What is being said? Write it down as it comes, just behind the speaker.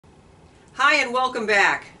Hi and welcome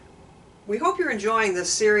back. We hope you're enjoying this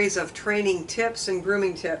series of training tips and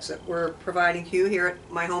grooming tips that we're providing to you here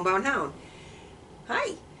at My Homebound Hound.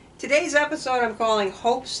 Hi. Today's episode I'm calling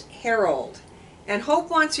Hope's Herald. And Hope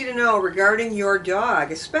wants you to know regarding your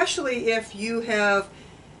dog, especially if you have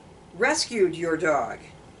rescued your dog.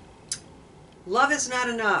 Love is not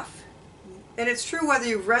enough. And it's true whether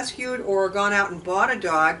you've rescued or gone out and bought a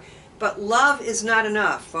dog, but love is not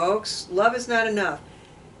enough, folks. Love is not enough.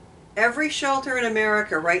 Every shelter in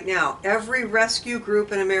America right now, every rescue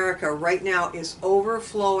group in America right now is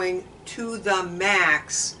overflowing to the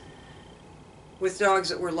max with dogs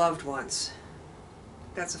that were loved once.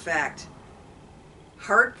 That's a fact.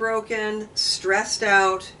 Heartbroken, stressed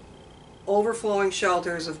out, overflowing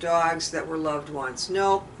shelters of dogs that were loved once.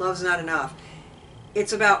 No, love's not enough.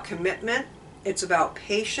 It's about commitment. It's about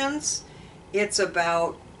patience. It's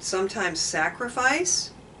about sometimes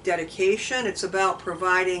sacrifice, dedication. It's about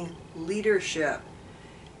providing leadership.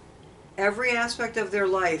 Every aspect of their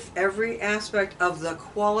life, every aspect of the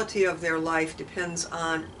quality of their life depends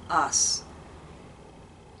on us.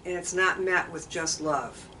 And it's not met with just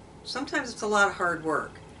love. Sometimes it's a lot of hard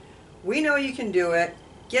work. We know you can do it.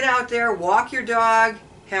 Get out there, walk your dog,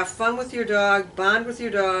 have fun with your dog, bond with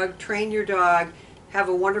your dog, train your dog. Have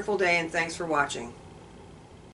a wonderful day, and thanks for watching.